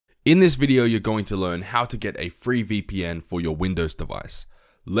In this video, you're going to learn how to get a free VPN for your Windows device.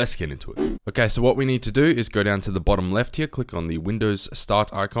 Let's get into it. Okay, so what we need to do is go down to the bottom left here, click on the Windows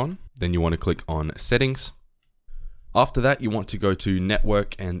Start icon. Then you want to click on Settings. After that, you want to go to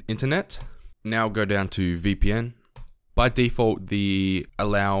Network and Internet. Now go down to VPN. By default, the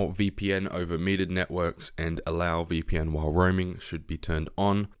Allow VPN over metered networks and Allow VPN while roaming should be turned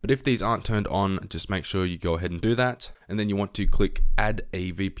on. But if these aren't turned on, just make sure you go ahead and do that. And then you want to click Add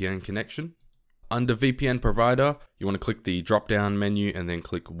a VPN Connection. Under VPN Provider, you want to click the drop-down menu and then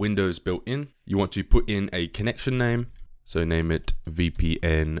click Windows Built-in. You want to put in a connection name. So name it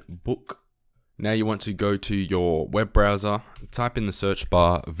VPN Book. Now you want to go to your web browser, type in the search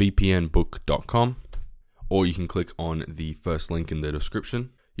bar vpnbook.com. Or you can click on the first link in the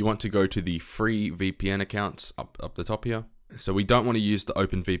description. You want to go to the free VPN accounts up the top here. So we don't want to use the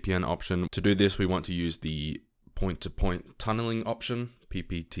OpenVPN option. To do this, we want to use the point-to-point tunneling option,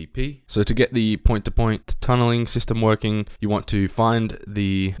 PPTP. So to get the point-to-point tunneling system working, you want to find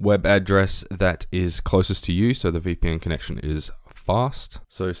the web address that is closest to you, so the VPN connection is fast.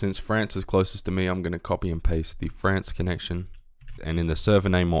 So since France is closest to me, I'm going to copy and paste the France connection. And in the server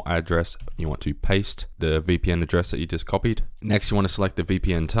name or address, you want to paste the VPN address that you just copied. Next, you want to select the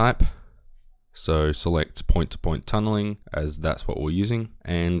VPN type. So select point-to-point tunneling, as that's what we're using.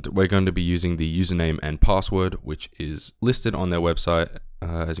 And we're going to be using the username and password, which is listed on their website.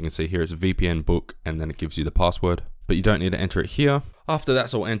 As you can see here, it's VPN book, and then it gives you the password. But you don't need to enter it here. After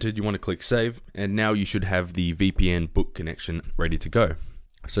that's all entered, you want to click save. And now you should have the VPN book connection ready to go.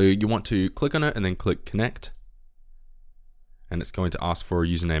 So you want to click on it and then click connect. And it's going to ask for a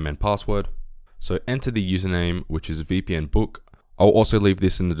username and password. So enter the username, which is VPN book. I'll also leave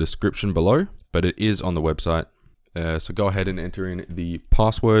this in the description below, but it is on the website. So go ahead and enter in the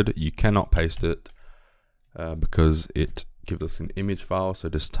password. You cannot paste it because it gives us an image file. So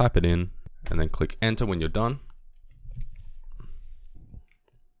just type it in and then click enter when you're done.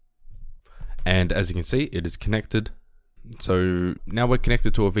 And as you can see, it is connected. So now we're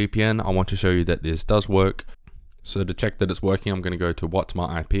connected to a VPN. I want to show you that this does work. So to check that it's working, I'm going to go to what's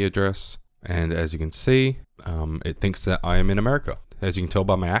my IP address. And as you can see, it thinks that I am in America. As you can tell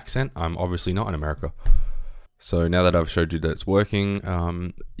by my accent, I'm obviously not in America. So now that I've showed you that it's working,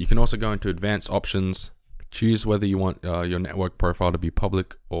 you can also go into advanced options, choose whether you want your network profile to be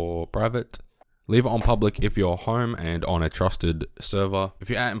public or private. Leave it on public if you're home and on a trusted server. If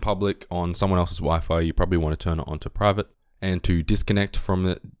you're out in public on someone else's Wi-Fi, you probably want to turn it on to private. And to disconnect from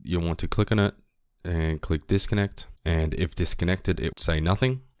it, you want to click on it and click disconnect. And if disconnected, it would say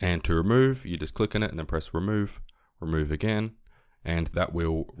nothing. And to remove, you just click on it and then press remove, remove again, and that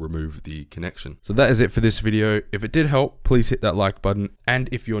will remove the connection. So that is it for this video. If it did help, please hit that like button. And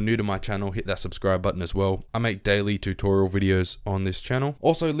if you're new to my channel, hit that subscribe button as well. I make daily tutorial videos on this channel.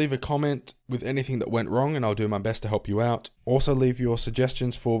 Also leave a comment with anything that went wrong and I'll do my best to help you out. Also leave your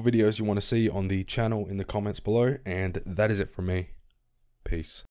suggestions for videos you want to see on the channel in the comments below. And that is it from me. Peace.